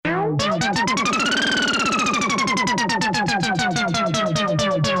It's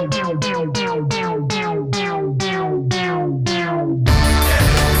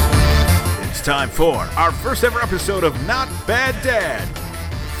time for our first ever episode of Not Bad Dad,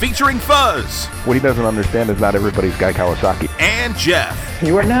 featuring Fuzz. What he doesn't understand is not everybody's Guy Kawasaki. And Jeff.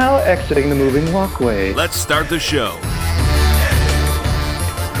 You are now exiting the moving walkway. Let's start the show.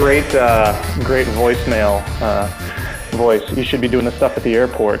 Great voicemail voice. You should be doing the stuff at the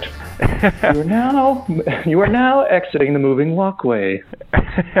airport. You are now exiting the moving walkway.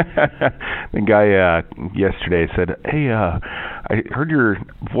 The guy yesterday said, "Hey, I heard your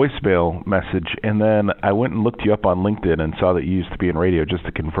voicemail message, and then I went and looked you up on LinkedIn and saw that you used to be in radio, just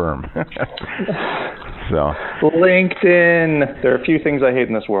to confirm." So LinkedIn. There are a few things I hate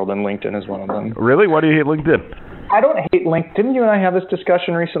in this world, and LinkedIn is one of them. Really? Why do you hate LinkedIn? I don't hate LinkedIn. Didn't you and I have this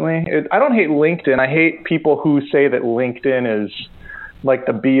discussion recently? I don't hate LinkedIn. I hate people who say that LinkedIn is like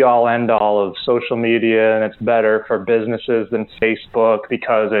the be-all, end-all of social media, and it's better for businesses than Facebook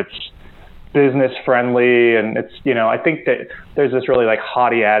because it's business-friendly, and it's, you know, I think that there's this really like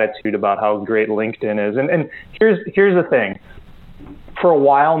haughty attitude about how great LinkedIn is. And here's the thing. For a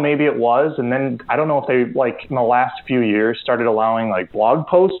while, maybe it was, and then I don't know if they, like, in the last few years started allowing like blog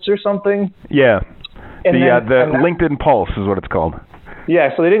posts or something. Yeah. And the LinkedIn Pulse is what it's called.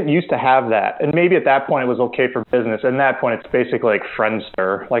 Yeah, so they didn't used to have that. And maybe at that point it was okay for business. At that point it's basically like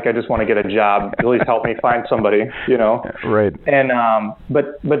Friendster. Like, I just want to get a job. Please help me find somebody, you know? Right. And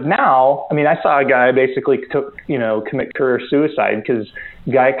but now, I mean, I saw a guy basically commit career suicide because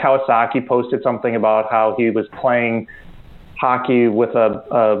Guy Kawasaki posted something about how he was playing hockey with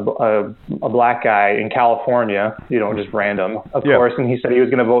a black guy in California, you know, just random, of course. And he said he was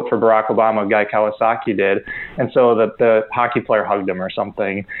going to vote for Barack Obama. Guy Kawasaki did. And so the hockey player hugged him or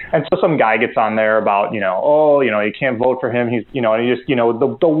something. And so some guy gets on there about, you can't vote for him. He's, and he just,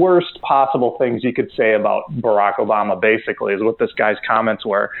 the worst possible things you could say about Barack Obama basically is what this guy's comments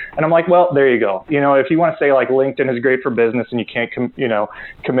were. And I'm like, well, there you go. If you want to say like LinkedIn is great for business and you can't,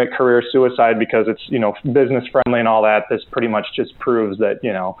 commit career suicide because it's, business friendly and all that, this pretty much just proves that,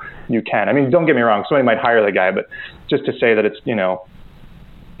 you can. I mean, don't get me wrong, somebody might hire the guy, but just to say that it's,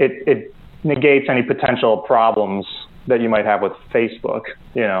 it negates any potential problems that you might have with Facebook,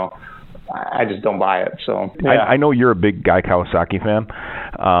 I just don't buy it. So yeah. I know you're a big Guy Kawasaki fan.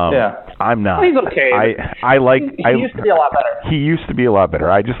 I'm not. Well, he's okay. He used to be a lot better. He used to be a lot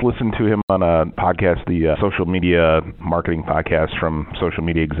better. I just listened to him on a podcast, the social media marketing podcast from Social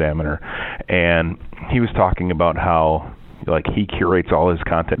Media Examiner, and he was talking about how he curates all his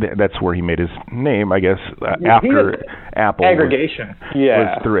content. That's where he made his name, I guess, after Apple. Aggregation.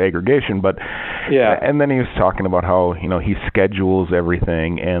 Was through aggregation. But and then he was talking about how, he schedules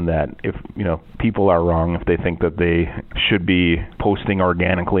everything, and that if, people are wrong if they think that they should be posting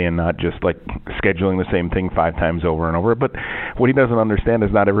organically and not just like scheduling the same thing 5 times over and over. But what he doesn't understand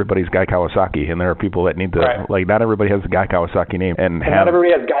is not everybody's Guy Kawasaki, and there are people that need to, not everybody has the Guy Kawasaki name. And not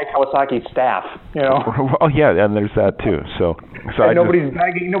everybody has Guy Kawasaki staff, Oh, yeah, and there's that too. So nobody's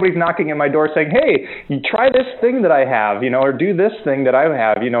knocking at my door saying, "Hey, you try this thing that I have, or do this thing that I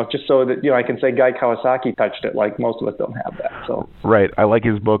have, just so that I can say Guy Kawasaki touched it." Like, most of us don't have that. So right, I like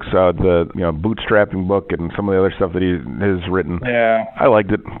his books, the bootstrapping book and some of the other stuff that he has written. Yeah, I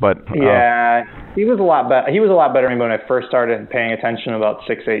liked it, but he was a lot better. He was a lot better when I first started paying attention about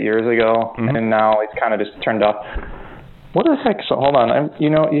 6-8 years ago, and now he's kind of just turned off. What the heck? So hold on. You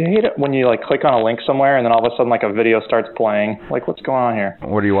hate it when you click on a link somewhere and then all of a sudden a video starts playing. What's going on here?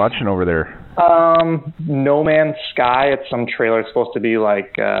 What are you watching over there? No Man's Sky. It's some trailer. It's supposed to be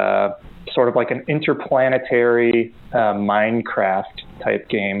sort of like an interplanetary Minecraft type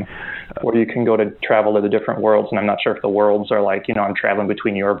game where you can go to travel to the different worlds. And I'm not sure if the worlds are I'm traveling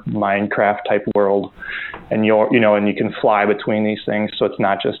between your Minecraft type world and and you can fly between these things. So it's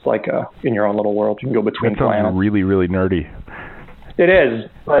not just in your own little world. You can go between planets. That sounds really, really nerdy. It is,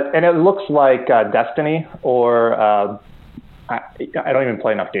 and it looks like Destiny or I don't even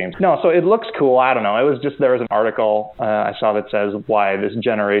play enough games. No, so it looks cool. I don't know. It was just, there was an article I saw that says why this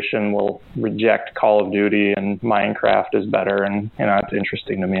generation will reject Call of Duty and Minecraft is better, and it's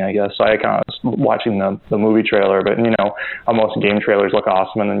interesting to me, I guess. So I kind of was watching the movie trailer, but most game trailers look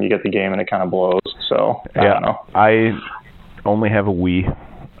awesome, and then you get the game and it kind of blows. So I don't know. I only have a Wii.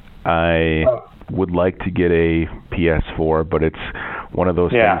 I would like to get a PS4, but it's one of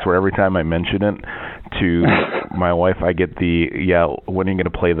those things where every time I mention it to my wife, I get the, when are you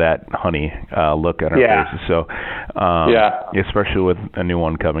going to play that, honey, look at her faces. So, especially with a new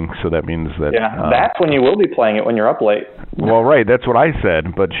one coming. So that means that... that's when you will be playing it, when you're up late. Well, right, that's what I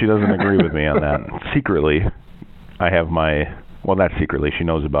said, but she doesn't agree with me on that. Secretly, I have my Well, not secretly. She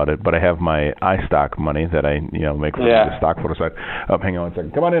knows about it. But I have my iStock money that I make from the stock photo site. Oh, hang on one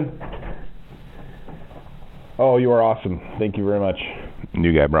second. Come on in. Oh, you are awesome. Thank you very much.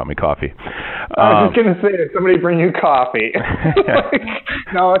 New guy brought me coffee. I was just going to say, did somebody bring you coffee?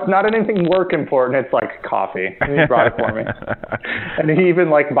 No, it's not anything work important. It's like coffee. And he brought it for me. And he even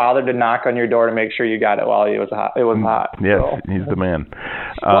bothered to knock on your door to make sure you got it while it was hot. Yes, so. He's the man.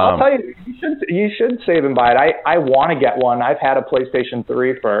 Well, I'll tell you, you should save and buy it. I want to get one. I've had a PlayStation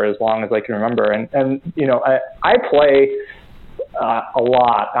 3 for as long as I can remember. And I play a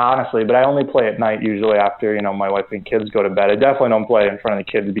lot, honestly, but I only play at night usually after, my wife and kids go to bed. I definitely don't play in front of the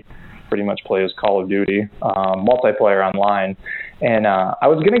kids. Pretty much play as Call of Duty, multiplayer online. And I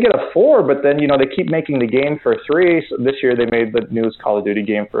was going to get a 4, but then, they keep making the game for 3. So this year they made the newest Call of Duty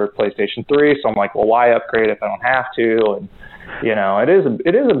game for PlayStation 3. So I'm like, well, why upgrade if I don't have to? And,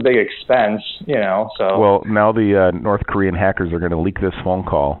 it is a big expense, so. Well, now the North Korean hackers are going to leak this phone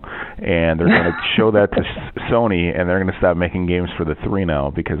call, and they're going to show that to Sony, and they're going to stop making games for the 3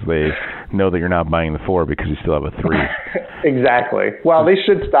 now because they know that you're not buying the 4 because you still have a 3. Exactly. Well, they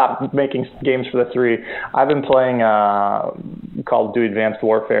should stop making games for the 3. I've been playing Call of Duty Advanced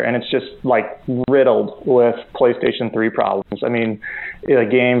Warfare, and it's just riddled with PlayStation 3 problems. I mean, the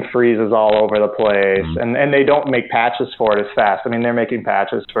game freezes all over the place, and they don't make patches for it as fast. I mean, they're making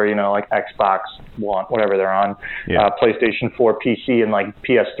patches for, Xbox One, whatever they're on, PlayStation 4, PC, and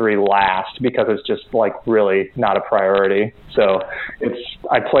PS3 last because it's just really not a priority. So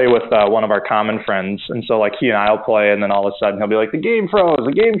I play with one of our common friends, and so he and I'll play, and then all of a sudden he'll be like, the game froze,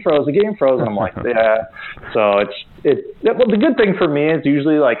 and I'm like, yeah. So well, the good thing for me is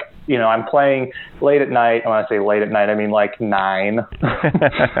usually I'm playing late at night. When I say late at night, I mean 9.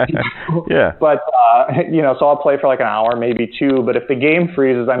 Yeah. But so I'll play for an hour, maybe 2. But if the game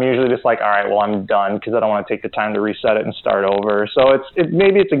freezes, I'm usually just all right, well, I'm done because I don't want to take the time to reset it and start over. So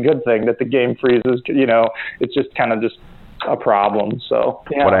maybe it's a good thing that the game freezes. It's just kind of just a problem. So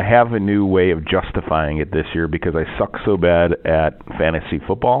yeah. But I have a new way of justifying it this year because I suck so bad at fantasy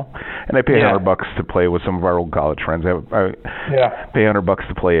football, and I pay $100 to play with some of our old college friends. I pay $100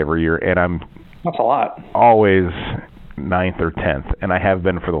 to play every year, and that's a lot. Always 9th or 10th, and I have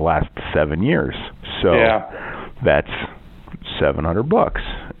been for the last 7 years. So that's $700,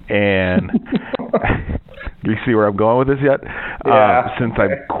 and do you see where I'm going with this yet? Yeah. Since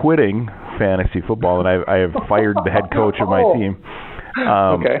I'm quitting fantasy football, and I have fired the head coach of my team.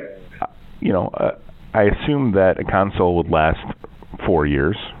 I assumed that a console would last 4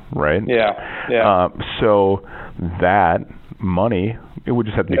 years, right? Yeah. So that money, it would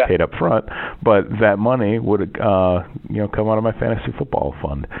just have to be paid up front, but that money would come out of my fantasy football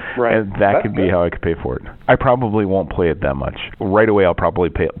fund. Right. And that could be how I could pay for it. I probably won't play it that much. Right away I'll probably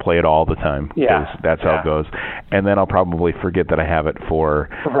play it all the time. Yeah. That's how it goes. And then I'll probably forget that I have it for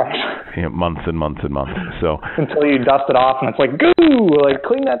months and months and months. So until you dust it off and it's goo,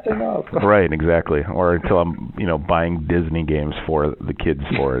 clean that thing up. Right, exactly. Or until I'm, buying Disney games for the kids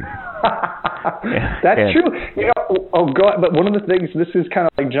for it. That's true. But one of the things, this is kind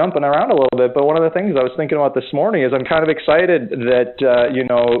of jumping around a little bit, but one of the things I was thinking about this morning is I'm kind of excited that,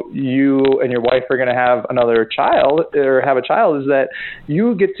 you and your wife are going to have another child, or have a child, is that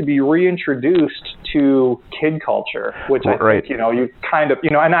you get to be reintroduced to kid culture, which I think, you kind of,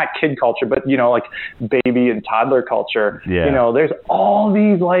 not kid culture, but, baby and toddler culture. Yeah. There's all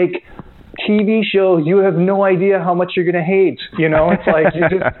these, TV shows you have no idea how much you're going to hate. It's you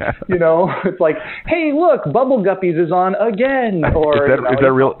just, it's hey, look, Bubble Guppies is on again. Or is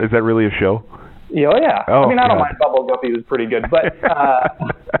that real? Is that really a show? Yeah. Oh, I mean, I don't mind Bubble Guppies, is pretty good, but I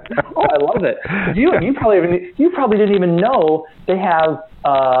love it. You probably didn't even know they have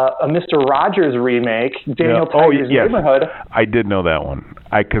a Mr. Rogers remake, Daniel Tiger's Neighborhood. I did know that one.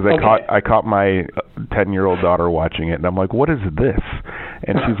 I caught my 10-year-old daughter watching it, and I'm like, what is this?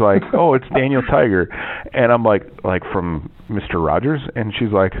 And she's like, oh, it's Daniel Tiger. And I'm like from Mr. Rogers? And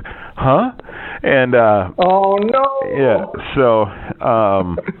she's like, huh? And oh no. Yeah. So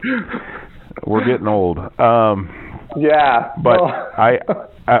we're getting old. Yeah. But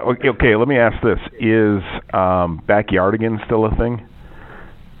okay, let me ask this. Is Backyardigans still a thing?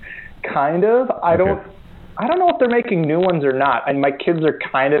 Kind of. I don't know if they're making new ones or not. And my kids are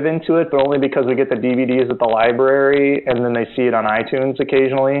kind of into it, but only because we get the DVDs at the library and then they see it on iTunes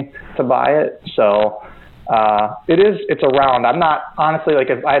occasionally to buy it. So It's around. I'm not, honestly, like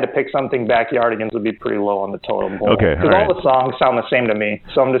if I had to pick something, Backyardigans would be pretty low on the totem pole. Okay, because all the songs sound the same to me,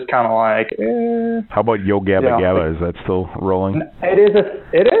 so I'm just kind of like, How about Yo Gabba Gabba? Is that still rolling? It is.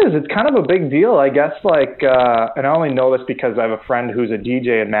 It's kind of a big deal, I guess. Like, and I only know this because I have a friend who's a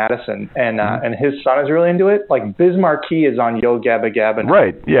DJ in Madison, and his son is really into it. Like, Biz Markie is on Yo Gabba Gabba.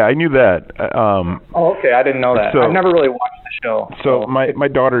 Right. Yeah, I knew that. Okay, I didn't know that. I've never really watched the show. So my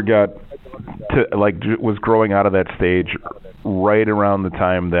daughter was growing out of that stage right around the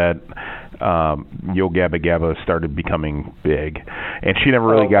time that Yo Gabba Gabba started becoming big, and she never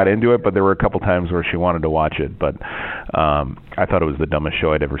really got into it, but there were a couple times where she wanted to watch it, but I thought it was the dumbest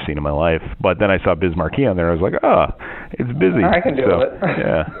show I'd ever seen in my life. But then I saw Biz Markie on there. I was like, it's busy. I can do it.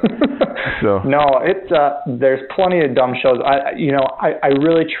 Yeah. So no, it's there's plenty of dumb shows. I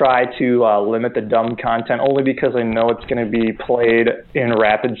really try to limit the dumb content only because I know it's going to be played in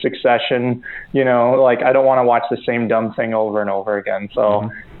rapid succession. Like I don't want to watch the same dumb thing over and over again. So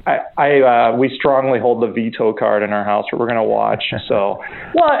we strongly hold the veto card in our house where we're going to watch. So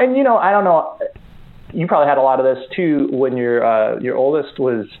and I don't know. You probably had a lot of this too when your oldest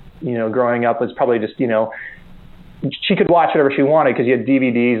was growing up. Was probably just she could watch whatever she wanted because you had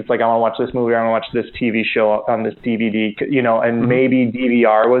DVDs. It's like, I want to watch this movie, I want to watch this TV show on this DVD, and maybe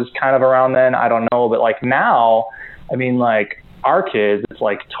DVR was kind of around then. I don't know. But like now, I mean, like our kids, it's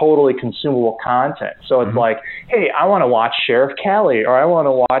like totally consumable content. So it's like, hey, I want to watch Sheriff Callie, or I want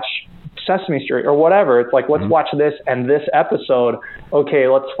to watch Sesame Street or whatever. It's like, let's watch this and this episode. Okay,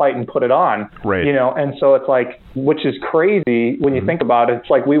 let's fight and put it on. Right. And so it's like, which is crazy when you think about it. It's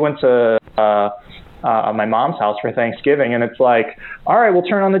like we went to my mom's house for Thanksgiving, and it's like, all right, we'll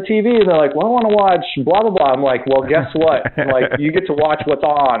turn on the TV, and they're like, well, I want to watch blah blah blah. I'm like, well, guess what? Like, you get to watch what's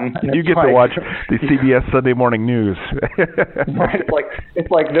on. You get to watch the CBS Sunday Morning News. Right.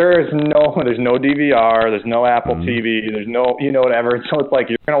 It's like there's no DVR, there's no Apple TV, there's no whatever. So it's like,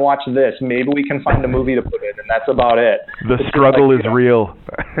 you're gonna watch this. Maybe we can find a movie to put in, and that's about it. The struggle is real.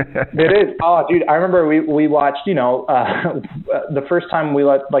 It is. Oh, dude, I remember we watched. The first time we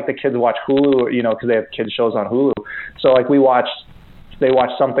let the kids watch Hulu, because they have kids shows on Hulu. So like they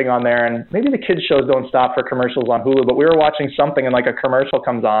watched something on there, and maybe the kids shows don't stop for commercials on Hulu, but we were watching something and like a commercial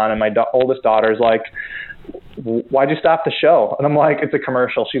comes on, and my oldest daughter's like, why'd you stop the show? And I'm like, it's a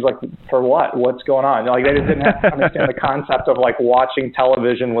commercial. She's like, for what? What's going on? Like, they didn't have to understand the concept of like watching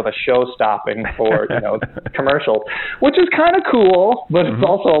television with a show stopping for, commercials, which is kind of cool, but it's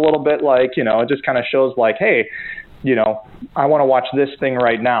also a little bit like, it just kind of shows like, hey, I want to watch this thing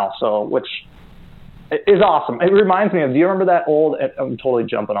right now. So, which is awesome. It reminds me of, do you remember that old, I'm totally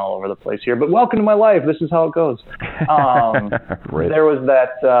jumping all over the place here, but Welcome to My Life, this is how it goes. Right. There was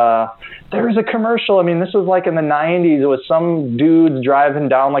there was a commercial, I mean, this was like in the 90s, it was some dude driving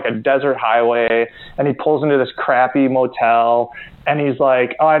down like a desert highway, and he pulls into this crappy motel, and he's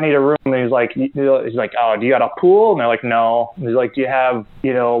like, oh, I need a room, and he's like, oh, do you got a pool? And they're like, no. And he's like, do you have,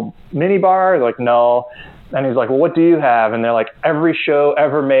 mini bar? They're like, no. And he's like, well, what do you have? And they're like, every show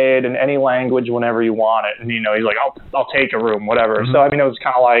ever made in any language whenever you want it. And, he's like, I'll take a room, whatever. So, I mean, it was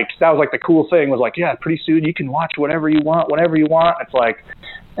kind of like, that was like the cool thing was like, yeah, pretty soon you can watch whatever you want, whenever you want. It's like,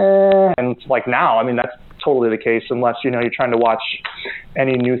 and it's like now, I mean, that's totally the case unless, you're trying to watch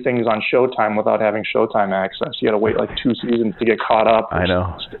any new things on Showtime without having Showtime access. You got to wait like 2 seasons to get caught up. I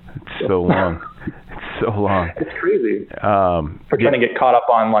know. It's so long. It's so long. It's crazy. We're trying to get caught up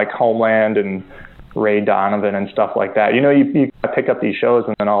on like Homeland and Ray Donovan and stuff like that. You pick up these shows,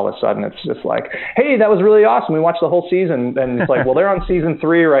 and then all of a sudden it's just like, hey, that was really awesome. We watched the whole season. And it's like, well, they're on season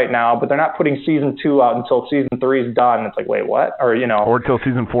 3 right now, but they're not putting season 2 out until season 3 is done. It's like, wait, what? Or, or until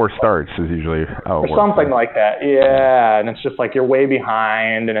season 4 starts is usually how it works. Or something like that. Yeah. And it's just like, you're way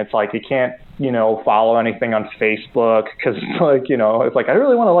behind, and it's like, you can't, follow anything on Facebook because it's like, it's like, I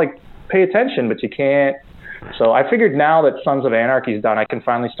really want to like pay attention, but you can't. So I figured now that Sons of Anarchy is done, I can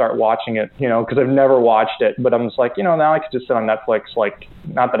finally start watching it, because I've never watched it. But I'm just like, now I could just sit on Netflix, like,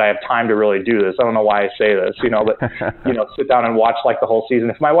 not that I have time to really do this. I don't know why I say this, but, sit down and watch like the whole season.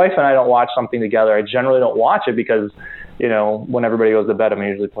 If my wife and I don't watch something together, I generally don't watch it because, when everybody goes to bed, I'm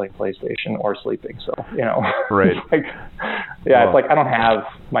usually playing PlayStation or sleeping. So, Right. It's like, it's like I don't have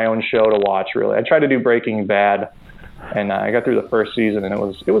my own show to watch, really. I tried to do Breaking Bad. And I got through the first season, and it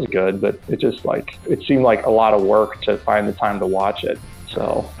was good, but it just it seemed like a lot of work to find the time to watch it.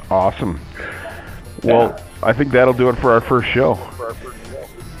 So awesome. Well, I think that'll do it for our first show.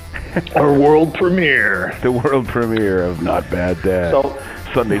 Our world premiere. The world premiere of Not Bad Dad. So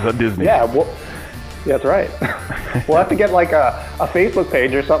Sundays on Disney. Yeah, that's right. We'll have to get like a Facebook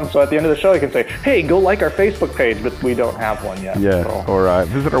page or something, so at the end of the show you can say, hey, go like our Facebook page, but we don't have one yet. Yeah, so. Or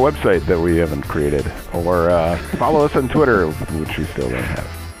visit our website that we haven't created, or follow us on Twitter, which we still don't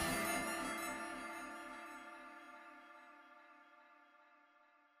have.